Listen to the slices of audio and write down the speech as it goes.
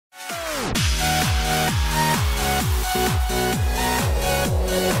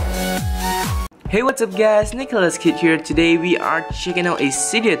Hey, what's up guys, NicholasKit here. Today we are checking out a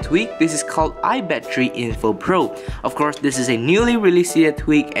Cydia Tweak. This is called iBatteryInfoPro. Of course, this is a newly released Cydia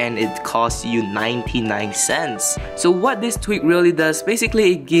Tweak and it costs you 99 cents. So what this tweak really does,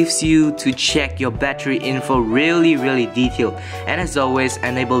 basically it gives you to check your battery info really detailed. And as always,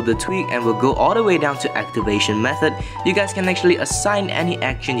 enable the tweak and we'll go all the way down to activation method. You guys can actually assign any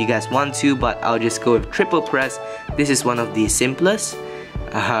action you guys want to, but I'll just go with triple press. This is one of the simplest.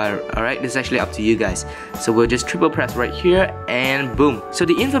 Alright, this is actually up to you guys. So we'll just triple press right here and boom. So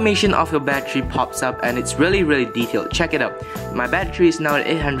the information of your battery pops up and it's really detailed. Check it out. My battery is now at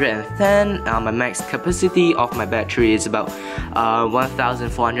 810. My max capacity of my battery is about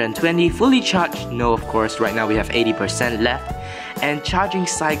 1420. Fully charged? No, of course. Right now we have 80% left. And charging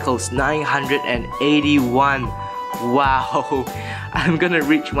cycles 981. Wow, I'm gonna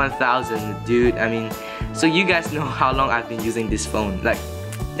reach 1000, dude. I mean, so you guys know how long I've been using this phone. Like,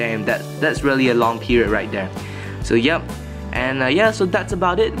 damn, that's really a long period right there. So yep, and yeah, so that's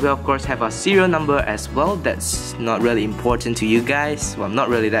about it. We of course have our serial number as well. That's not really important to you guys. Well, I'm not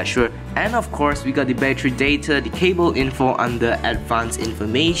really that sure. And of course, we got the battery data, the cable info under advanced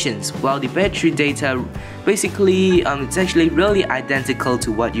informations. Well, the battery data, basically, it's actually really identical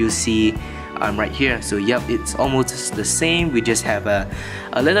to what you see right here. So yep, it's almost the same. We just have a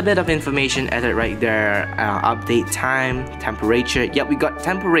little bit of information added right there. Update time, temperature. Yep, we got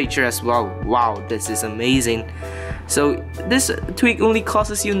temperature as well. Wow, this is amazing. So this tweak only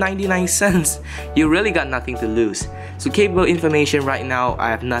costs you 99 cents. You really got nothing to lose. So cable information right now,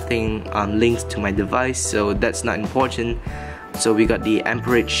 I have nothing linked to my device, so that's not important. So we got the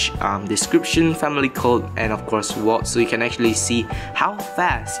amperage description, family code, and of course watts, so you can actually see how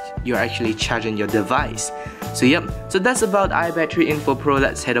fast you're actually charging your device. So yep, so that's about iBatteryInfoPro.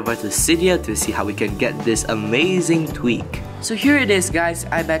 Let's head over to Cydia to see how we can get this amazing tweak. So here it is guys,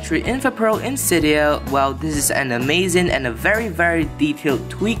 iBatteryInfoPro in Cydia. Well, this is an amazing and a very detailed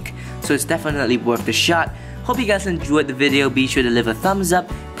tweak, so it's definitely worth the shot. Hope you guys enjoyed the video. Be sure to leave a thumbs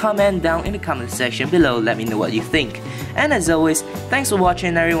up, comment down in the comment section below, let me know what you think. And as always, thanks for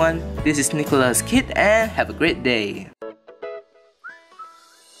watching everyone. This is NicholasKit and have a great day.